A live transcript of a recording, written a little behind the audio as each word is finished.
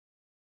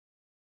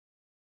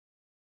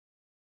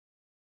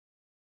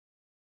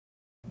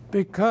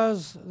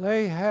because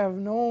they have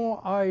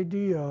no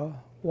idea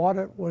what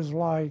it was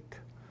like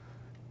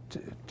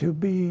to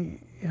be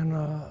in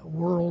a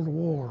world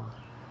war.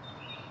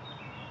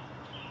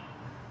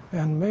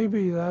 And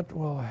maybe that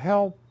will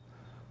help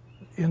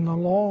in the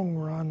long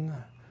run,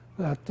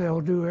 that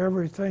they'll do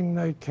everything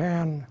they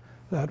can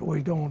that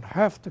we don't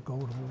have to go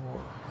to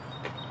war.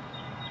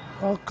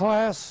 Well,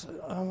 class,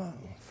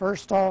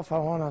 first off, I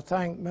want to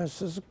thank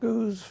Mrs.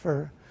 Goose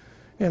for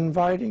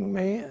inviting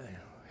me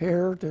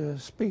here to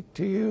speak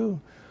to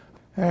you.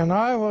 And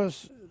I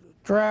was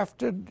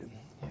drafted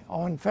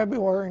on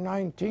February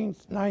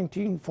 19th,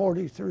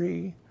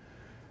 1943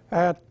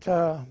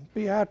 at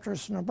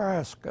Beatrice,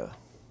 Nebraska.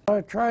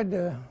 I tried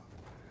to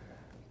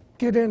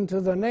get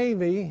into the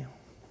Navy,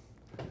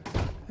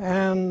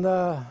 and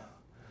the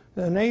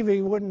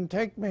Navy wouldn't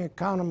take me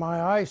account of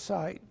my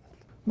eyesight,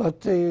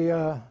 but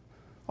the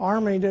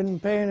Army didn't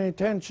pay any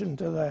attention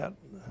to that.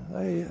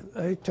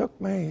 They took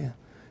me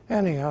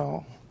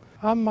anyhow.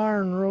 I'm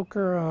Myron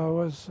Roker. I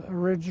was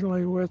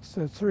originally with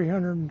the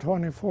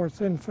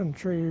 324th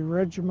Infantry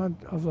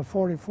Regiment of the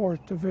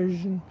 44th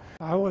Division.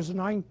 I was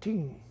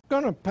 19.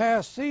 I'm going to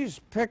pass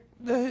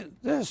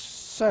this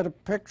set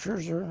of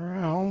pictures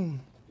around.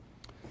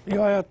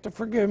 You'll have to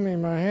forgive me,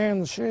 my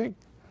hands shake.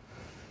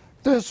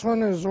 This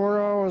one is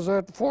where I was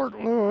at Fort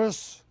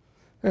Lewis,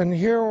 and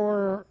here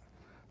we're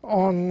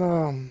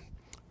on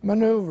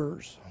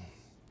maneuvers.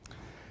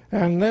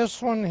 And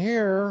this one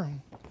here,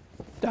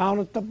 down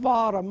at the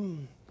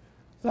bottom,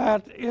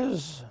 that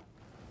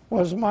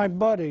was my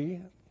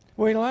buddy.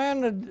 We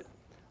landed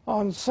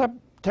on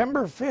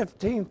September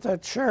 15th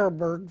at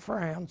Cherbourg,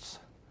 France.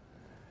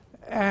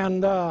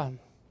 And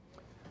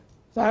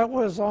that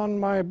was on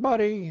my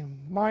buddy,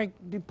 Mike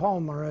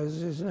DePalmer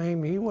is his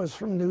name. He was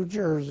from New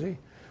Jersey.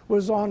 It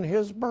was on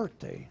his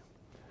birthday.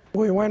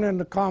 We went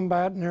into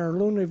combat near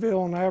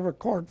Lunéville and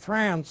Havrecourt,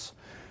 France,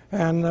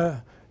 and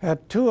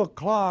at 2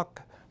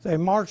 o'clock they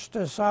marched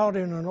us out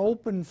in an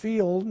open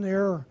field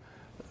near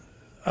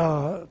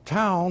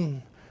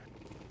town.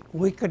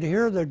 We could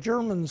hear the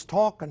Germans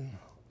talking.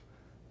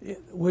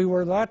 We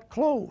were that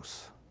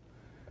close.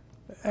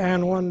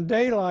 And when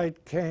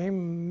daylight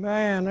came,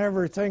 man,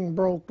 everything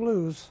broke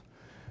loose.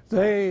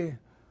 They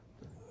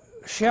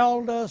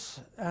shelled us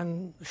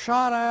and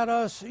shot at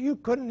us. You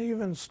couldn't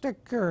even stick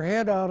your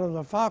head out of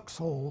the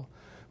foxhole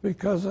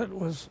because it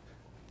was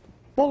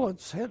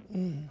bullets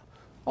hitting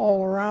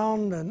all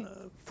around. And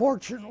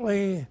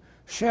fortunately,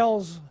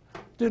 shells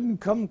didn't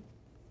come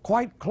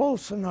quite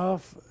close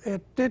enough.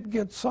 It did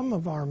get some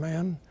of our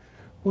men.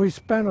 We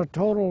spent a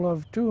total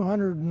of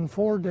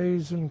 204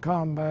 days in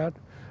combat,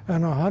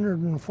 and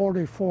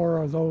 144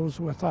 of those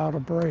without a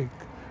break.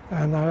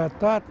 And at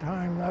that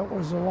time, that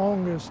was the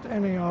longest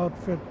any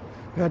outfit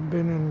had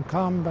been in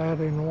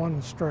combat in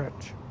one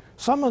stretch.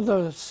 Some of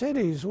the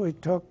cities we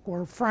took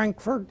were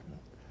Frankfurt,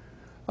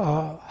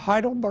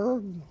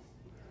 Heidelberg,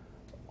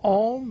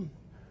 Ulm.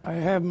 I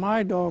have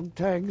my dog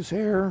tags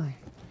here,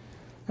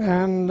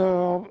 and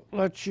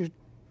let you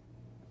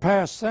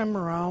pass them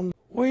around.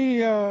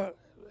 We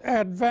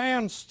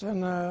advanced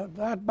in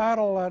that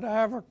battle at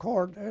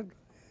Havrecourt.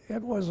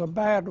 It was a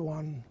bad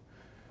one.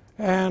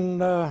 And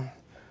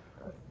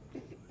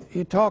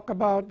you talk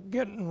about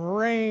getting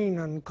rain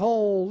and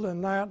cold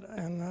and that,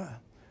 and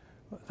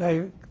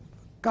they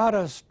got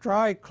us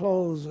dry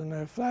clothes, and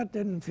if that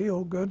didn't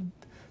feel good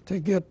to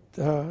get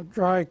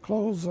dry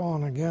clothes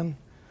on again.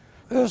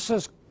 This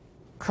is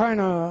kind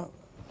of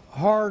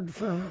hard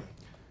for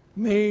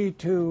me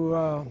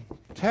to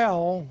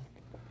tell.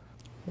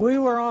 We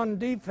were on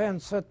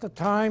defense at the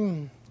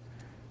time,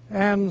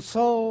 and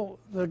so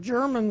the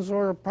Germans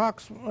were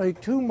approximately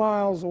 2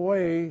 miles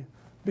away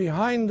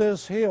behind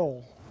this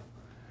hill.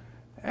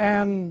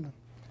 And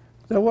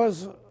there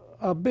was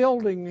a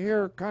building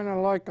here, kind of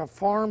like a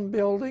farm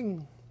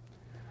building,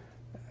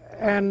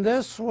 and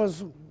this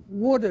was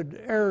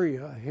wooded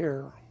area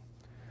here.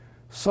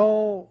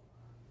 So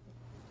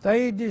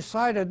they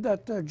decided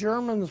that the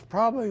Germans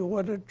probably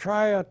would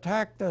try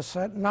attack us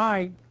at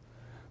night,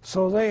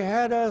 so they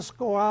had us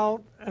go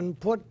out and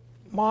put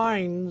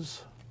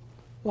mines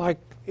like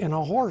in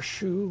a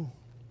horseshoe,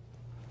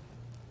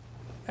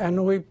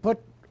 and we put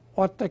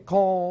what they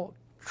call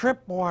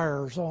trip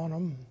wires on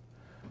them,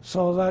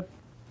 so that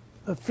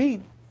the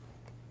feet,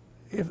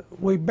 if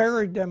we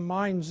buried them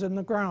mines in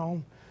the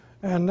ground,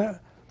 and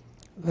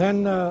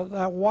then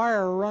that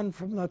wire run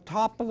from the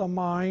top of the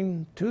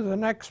mine to the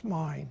next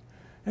mine,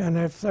 and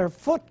if their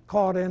foot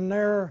caught in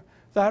there,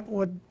 that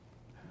would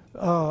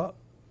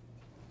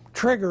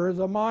trigger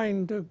the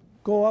mine to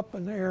go up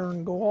in the air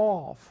and go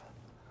off.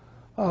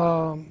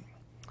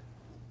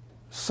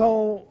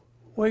 So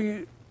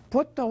we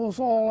put those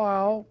all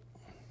out,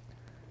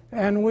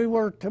 and we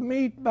were to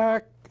meet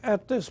back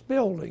at this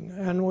building,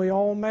 and we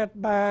all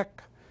met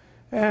back.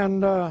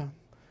 And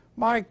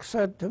Mike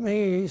said to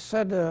me, he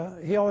said,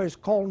 he always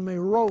called me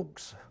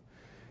Rokes.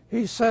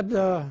 He said,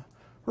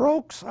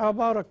 Rokes, how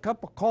about a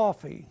cup of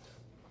coffee?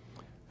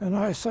 And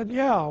I said,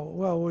 yeah.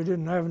 Well, we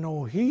didn't have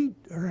no heat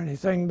or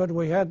anything, but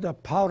we had the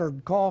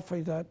powdered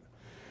coffee that,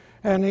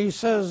 And he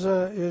says,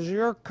 is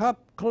your cup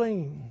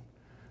clean?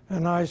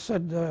 And I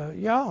said,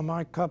 yeah,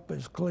 my cup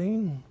is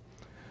clean.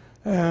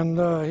 And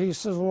he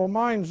says, well,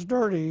 mine's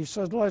dirty. He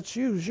said, let's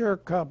use your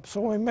cup.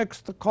 So we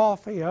mixed the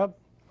coffee up,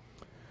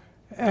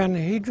 and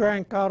he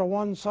drank out of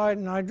one side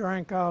and I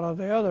drank out of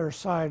the other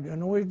side.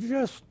 And we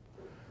just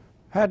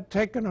had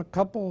taken a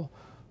couple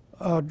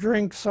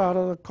drinks out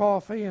of the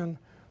coffee, and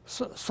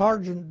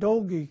Sergeant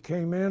Dogie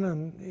came in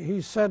and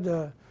he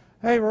said,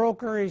 hey,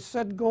 Roker, he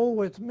said, go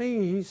with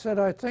me. He said,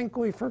 I think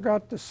we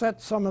forgot to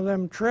set some of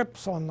them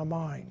trips on the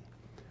mine.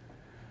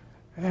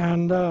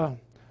 And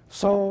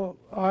so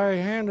I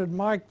handed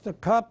Mike the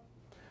cup,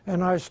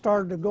 and I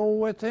started to go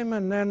with him,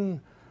 and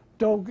then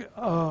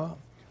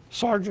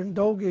Sergeant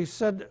Dogie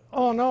said,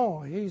 oh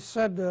no, he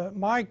said,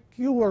 Mike,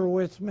 you were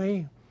with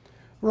me.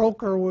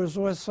 Roker was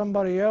with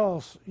somebody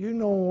else. You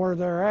know where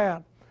they're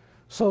at.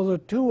 So the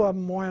two of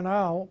them went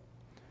out,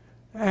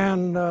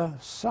 and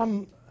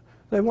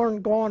they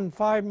weren't gone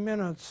 5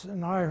 minutes,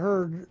 and I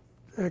heard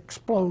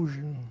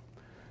explosion.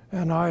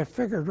 And I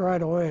figured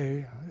right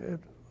away it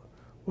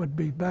would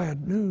be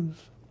bad news.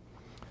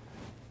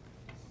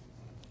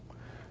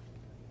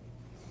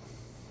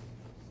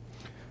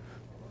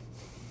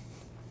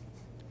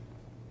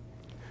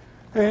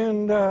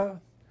 And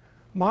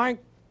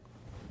Mike,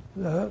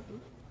 the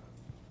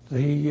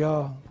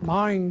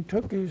mine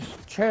took his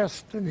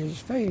chest and his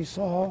face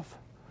off,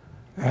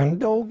 and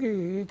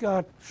Dogie, he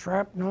got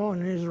shrapnel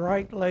in his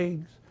right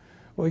legs.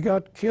 We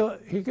got killed.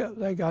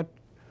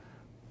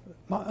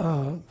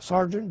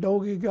 Sergeant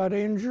Dogie got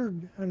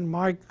injured, and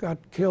Mike got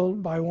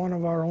killed by one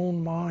of our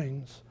own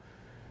mines.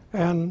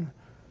 And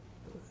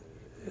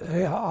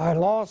I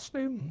lost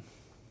him.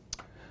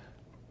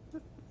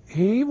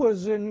 He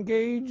was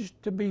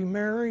engaged to be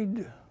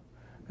married,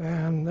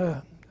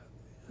 and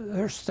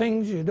there's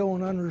things you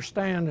don't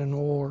understand in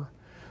war.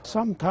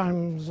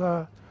 Sometimes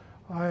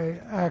I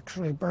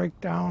actually break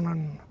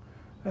down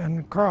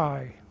and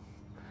cry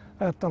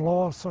at the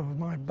loss of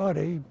my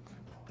buddy.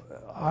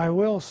 I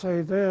will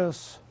say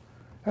this,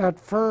 at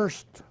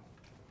first,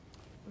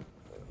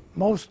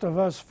 most of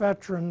us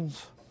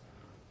veterans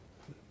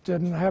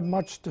didn't have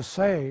much to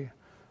say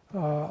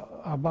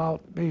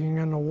about being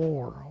in the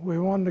war. We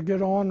wanted to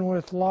get on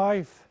with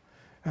life,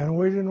 and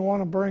we didn't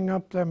want to bring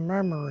up them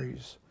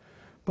memories.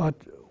 But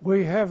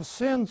we have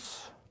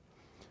since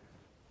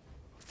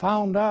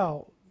found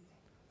out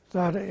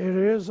that it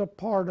is a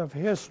part of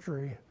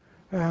history,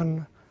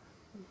 and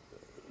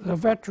the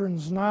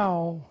veterans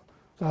now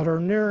that are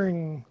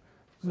nearing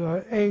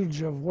the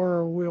age of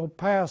where we'll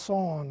pass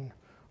on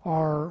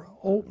are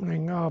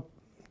opening up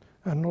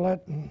and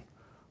letting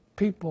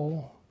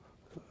people,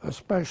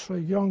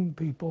 especially young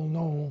people,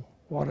 know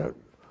what it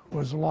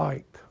was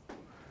like.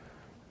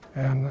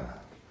 And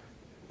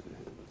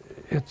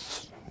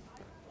it's,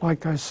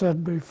 like I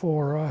said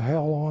before, a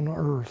hell on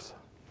earth.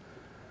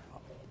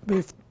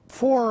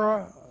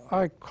 Before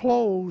I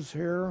close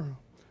here,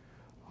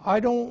 I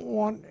don't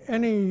want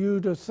any of you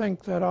to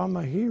think that I'm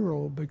a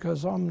hero,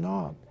 because I'm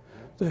not.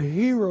 The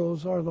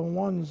heroes are the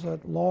ones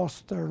that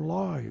lost their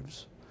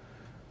lives.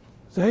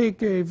 They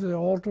gave the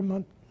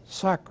ultimate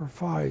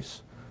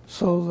sacrifice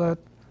so that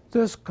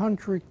this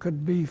country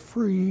could be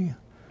free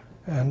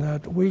and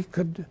that we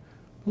could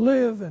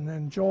live and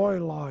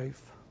enjoy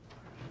life.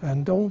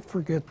 And don't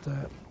forget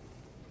that.